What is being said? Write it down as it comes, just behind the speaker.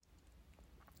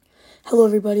Hello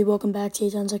everybody, welcome back to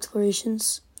Eitan's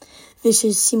Explorations. This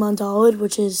is Siman Daled,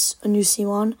 which is a new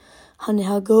Siman.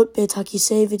 Hanehagot bet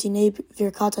hakisei v'dinei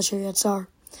virkat asher yatzar.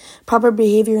 Proper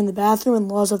behavior in the bathroom and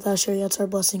laws of the asher yatzar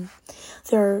blessing.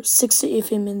 There are 6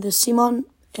 seifim in this Siman,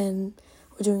 and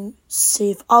we're doing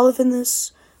Seif Aleph in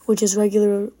this, which is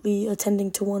regularly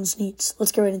attending to one's needs.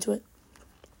 Let's get right into it.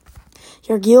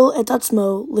 Yargil et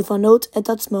atzmo, lifanot et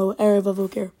atzmo, erev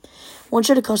avoker. One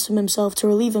should accustom himself to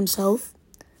relieve himself,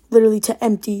 literally to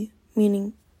empty,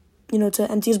 meaning, to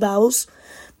empty his bowels,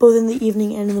 both in the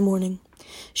evening and in the morning.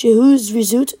 Shehu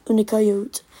zrizut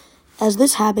unikayut, as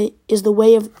this habit is the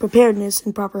way of preparedness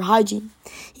and proper hygiene.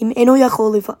 Im eno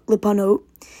yachol lipanot,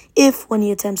 if, when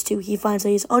he attempts to, he finds that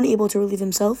he is unable to relieve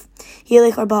himself,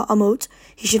 yelech arba amot,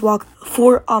 he should walk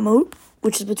 4 amot,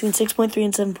 which is between 6.3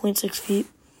 and 7.6 feet,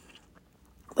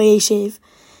 vayeshev,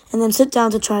 and then sit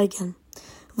down to try again.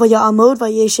 Vaya'amod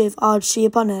vayeshev ad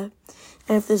sheyapaneh,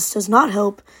 and if this does not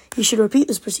help, he should repeat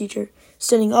this procedure,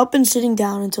 standing up and sitting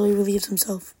down until he relieves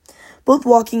himself. Both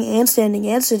walking and standing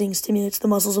and sitting stimulates the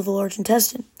muscles of the large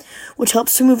intestine, which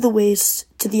helps to move the waste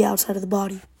to the outside of the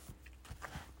body.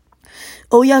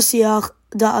 O yasiach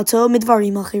da'ato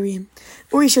midvarim achirim,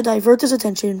 or he should divert his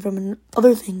attention from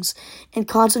other things and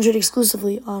concentrate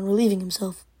exclusively on relieving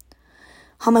himself.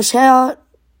 Hamashea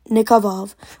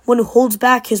nekavav, one who holds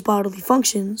back his bodily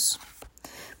functions,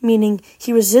 meaning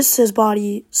he resists his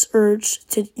body's urge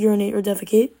to urinate or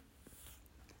defecate.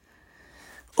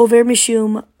 Over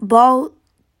mishum bal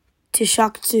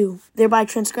tishaktu, thereby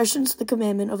transgressions the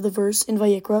commandment of the verse in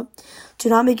Vayikra, do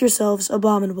not make yourselves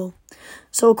abominable.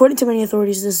 So according to many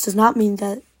authorities, this does not mean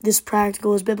that this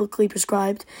practical is biblically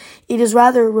prescribed. It is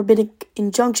rather a rabbinic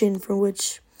injunction for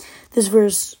which this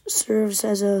verse serves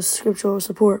as a scriptural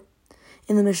support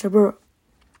in the Mishnah Berurah.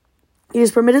 It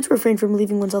is permitted to refrain from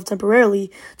leaving oneself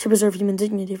temporarily to preserve human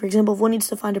dignity. For example, if one needs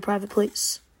to find a private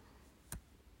place.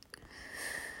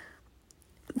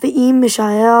 V'im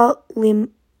mishaya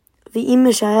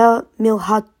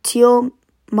milhatio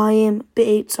mayim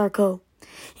be'et sarko.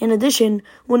 In addition,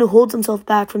 one who holds himself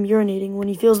back from urinating when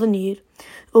he feels the need,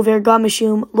 over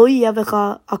gamishum lo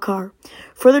yevecha akar.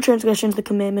 Further transgressions the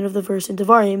commandment of the verse in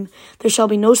Devarim, there shall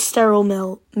be no sterile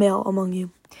male among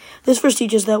you. This verse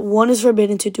teaches that one is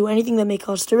forbidden to do anything that may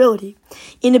cause sterility,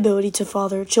 inability to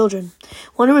father children.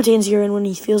 One who retains urine when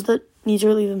he feels the need to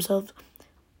relieve himself,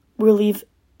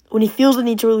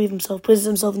 places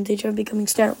himself in danger of becoming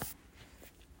sterile.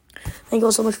 Thank you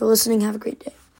all so much for listening. Have a great day.